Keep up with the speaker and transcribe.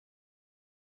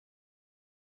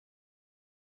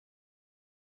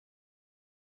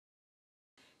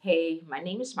Hey, my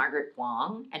name is Margaret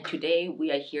Wong, and today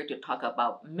we are here to talk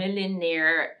about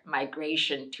millionaire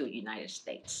migration to United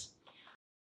States.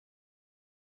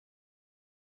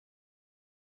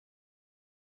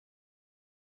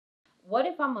 What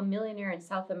if I'm a millionaire in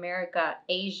South America,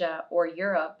 Asia, or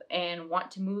Europe and want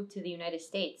to move to the United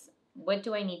States? What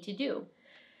do I need to do?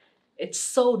 It's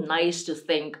so nice to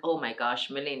think, oh my gosh,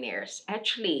 millionaires.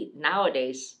 Actually,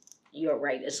 nowadays, you're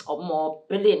right, it's more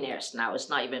billionaires now, it's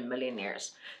not even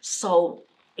millionaires. So,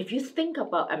 if you think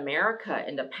about America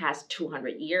in the past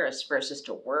 200 years versus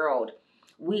the world,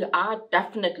 we are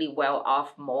definitely well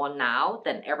off more now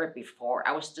than ever before.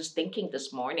 I was just thinking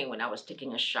this morning when I was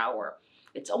taking a shower.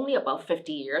 It's only about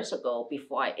 50 years ago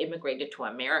before I immigrated to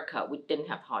America, we didn't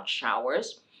have hot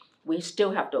showers. We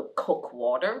still have to cook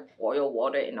water, boil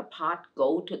water in a pot,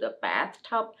 go to the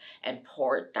bathtub and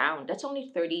pour it down. That's only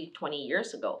 30, 20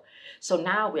 years ago. So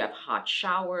now we have hot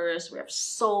showers, we have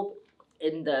soap.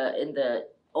 In the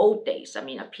old days, I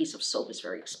mean, a piece of soap is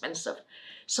very expensive.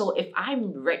 So if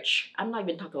I'm rich, I'm not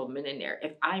even talking about millionaire.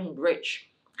 If I'm rich,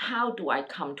 how do I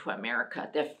come to America?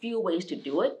 There are a few ways to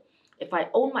do it. If I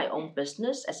own my own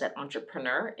business as an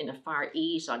entrepreneur in the Far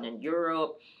East or in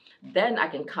Europe, then I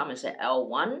can come as an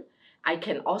L1. I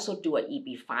can also do an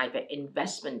EB5, an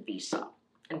investment visa.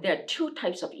 And there are two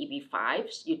types of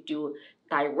EB5s. You do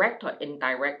direct or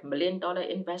indirect $1 million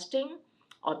investing,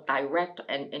 or direct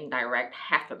and indirect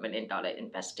 $500,000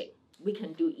 investing. We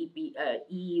can do E1,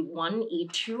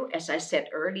 E2, as I said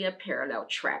earlier, parallel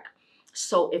track.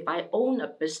 So if I own a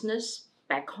business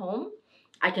back home,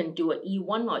 I can do an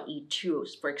E1 or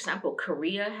E2. For example,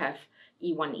 Korea have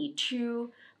E1, E2.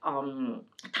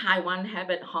 Taiwan have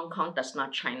it, Hong Kong does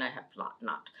not, China have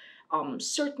not.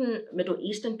 Certain Middle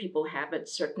Eastern people have it,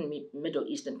 certain Middle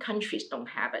Eastern countries don't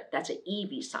have it. That's an E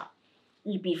visa.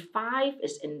 EB5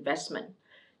 is investment.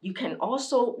 You can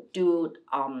also do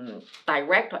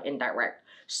direct or indirect.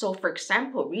 So, for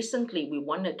example, recently we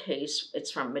won a case,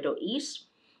 it's from Middle East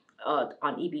on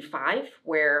EB5,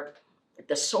 where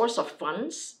the source of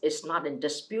funds is not in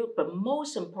dispute, but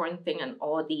most important thing in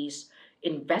all these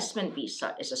investment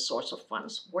visa is a source of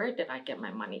funds. Where did I get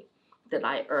my money? Did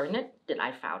I earn it? Did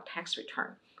I file tax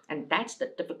return? And that's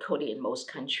the difficulty in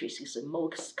most countries. Is in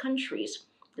most countries,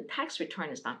 the tax return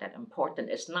is not that important.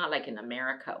 It's not like in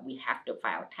America, we have to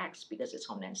file tax because it's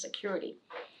Homeland Security.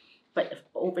 But if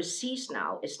overseas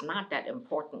now, it's not that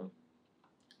important.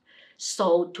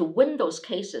 So to win those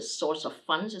cases, source of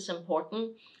funds is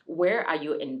important. Where are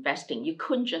you investing? You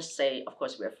couldn't just say, of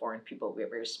course, we're foreign people, we're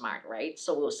very smart, right?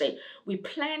 So we'll say, we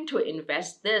plan to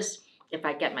invest this if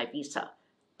I get my visa.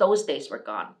 Those days were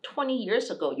gone. 20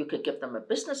 years ago, you could give them a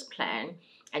business plan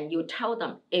and you tell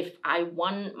them, if I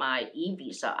won my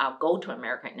e-visa, I'll go to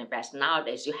America and invest.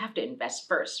 Nowadays, you have to invest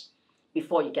first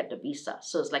before you get the visa.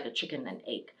 So it's like a chicken and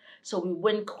egg. So we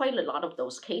win quite a lot of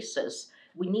those cases.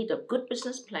 We need a good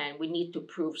business plan. We need to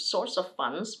prove source of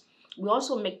funds. We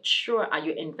also make sure, are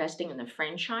you investing in a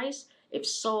franchise? If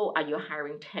so, are you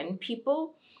hiring 10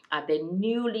 people? Are they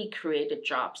newly created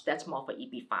jobs? That's more for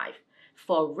EB5.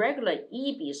 For regular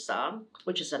e-visa,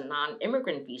 which is a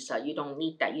non-immigrant visa, you don't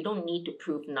need that. You don't need to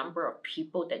prove number of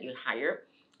people that you hire.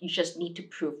 You just need to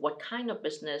prove what kind of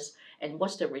business and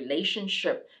what's the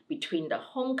relationship between the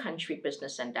home country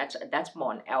business, and that's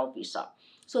more an L visa.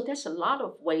 So there's a lot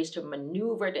of ways to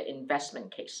maneuver the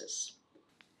investment cases.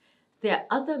 There are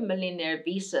other millionaire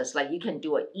visas, like you can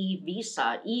do an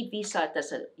e-visa. E-visa,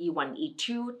 that's an E1,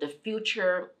 E2, the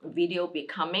future video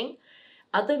becoming.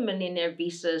 Other millionaire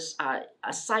visas,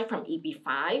 aside from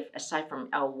EB5, aside from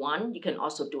L1, you can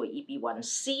also do an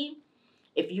EB1C.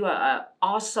 If you are an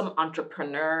awesome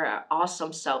entrepreneur, an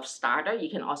awesome self-starter, you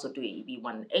can also do an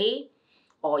EB1A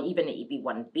or even an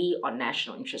EB1B or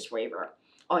national interest waiver.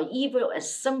 Or even a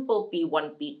simple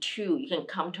B1, B2, you can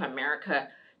come to America,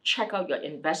 check out your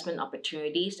investment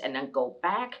opportunities, and then go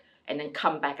back and then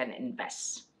come back and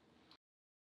invest.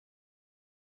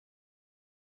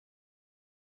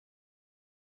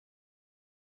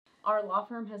 Our law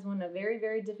firm has won a very,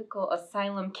 very difficult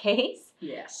asylum case.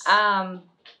 Yes.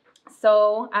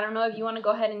 So I don't know if you want to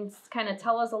go ahead and kind of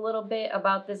tell us a little bit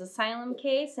about this asylum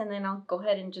case, and then I'll go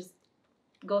ahead and just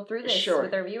go through this Sure.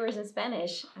 with our viewers in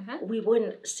Spanish. We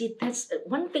wouldn't see, that's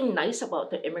one thing nice about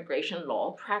the immigration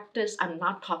law practice. I'm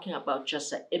not talking about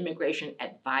just an immigration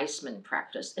advisement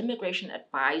practice. Immigration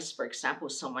advice, for example,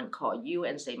 someone call you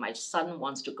and say, my son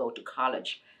wants to go to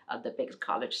college, the big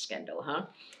college scandal, huh?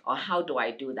 Or how do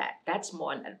I do that? That's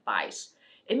more an advice.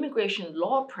 Immigration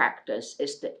law practice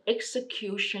is the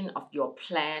execution of your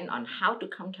plan on how to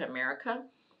come to America,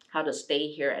 how to stay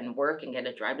here and work and get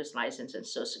a driver's license and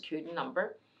social security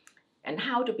number. and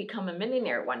how to become a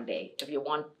millionaire one day if you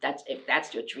want. If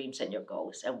that's your dreams and your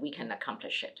goals, and we can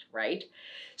accomplish it, right?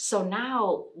 So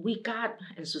now we got,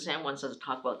 and Suzanne wants us to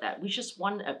talk about that. We just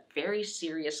won a very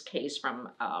serious case from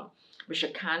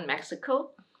Michoacan,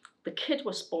 Mexico. The kid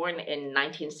was born in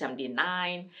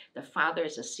 1979. The father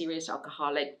is a serious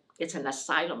alcoholic. It's an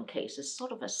asylum case. It's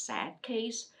sort of a sad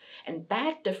case. And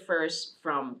that differs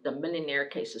from the millionaire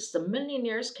cases. The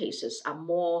millionaires cases are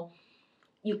more,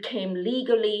 you came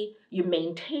legally, you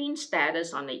maintain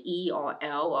status on the E or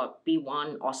L or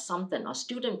B1 or something, or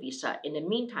student visa. In the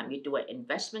meantime, you do an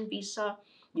investment visa,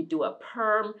 you do a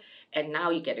perm, and now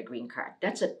you get a green card.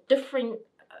 That's a different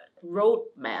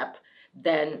roadmap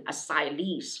than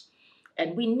asylees.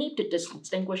 And we need to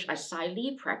distinguish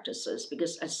asylee practices,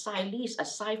 because asylees,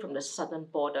 aside from the southern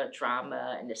border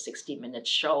drama and the 60-minute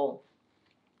show,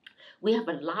 we have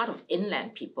a lot of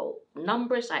inland people.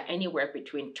 Numbers are anywhere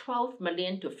between 12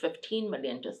 million to 15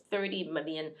 million to 30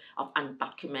 million of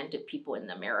undocumented people in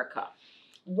America.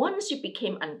 Once you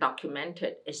became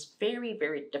undocumented, it's very,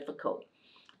 very difficult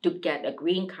to get a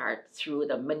green card through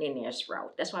the millionaires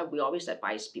route. That's why we always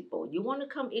advise people, you want to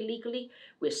come illegally,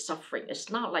 we're suffering.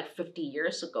 It's not like 50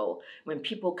 years ago when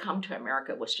people come to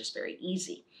America, it was just very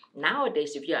easy.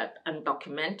 Nowadays, if you're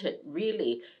undocumented,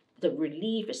 really, the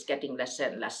relief is getting lesser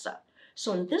and lesser.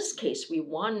 So in this case, we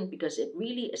won because it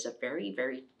really is a very,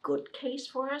 very good case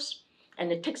for us.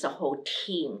 And it takes a whole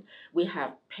team. We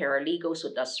have paralegals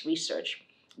who does research.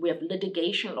 We have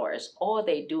litigation lawyers. All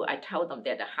they do, I tell them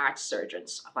they're the heart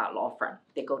surgeons of our law firm.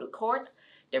 They go to court,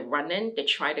 they run in, they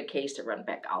try the case, they run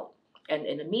back out. And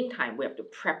in the meantime, we have to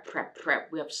prep.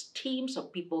 We have teams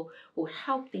of people who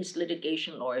help these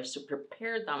litigation lawyers to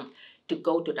prepare them to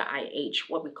go to the IH,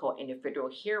 what we call individual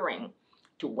hearing,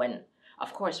 to win.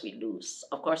 Of course, we lose.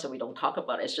 Of course, we don't talk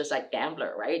about it. It's just like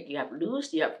gambler, right? You have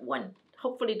lose, you have win.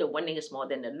 Hopefully, the winning is more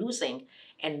than the losing,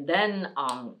 and then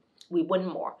we win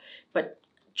more. But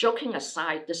joking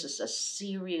aside, this is a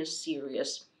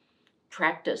serious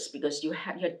practice, because you're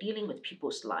dealing with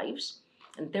people's lives,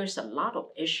 and there's a lot of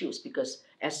issues, because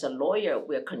as a lawyer,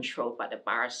 we're controlled by the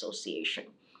Bar Association.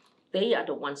 They are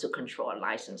the ones who control our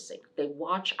licensing. They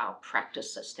watch our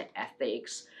practices, the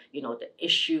ethics, the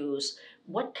issues.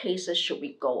 What cases should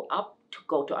we go up to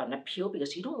go to an appeal?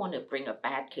 Because you don't want to bring a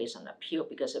bad case on appeal,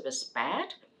 because if it's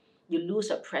bad, you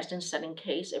lose a precedent-setting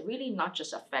case. It really not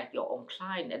just affects your own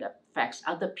client, it affects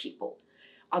other people.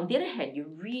 On the other hand, you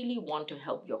really want to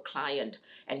help your client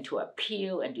and to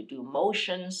appeal and to do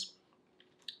motions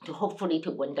to hopefully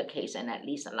to win the case and at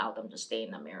least allow them to stay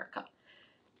in America.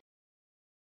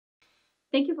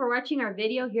 Thank you for watching our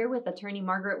video here with attorney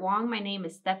Margaret Wong. My name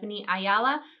is Stephanie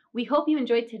Ayala. We hope you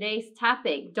enjoyed today's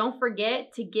topic. Don't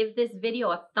forget to give this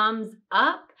video a thumbs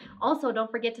up. Also,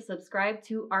 don't forget to subscribe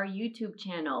to our YouTube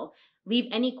channel. Leave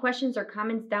any questions or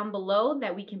comments down below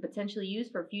that we can potentially use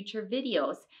for future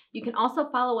videos. You can also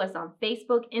follow us on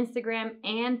Facebook, Instagram,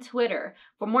 and Twitter.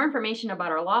 For more information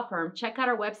about our law firm, check out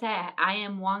our website at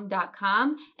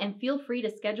iamwong.com and feel free to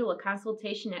schedule a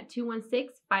consultation at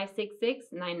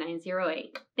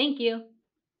 216-566-9908. Thank you.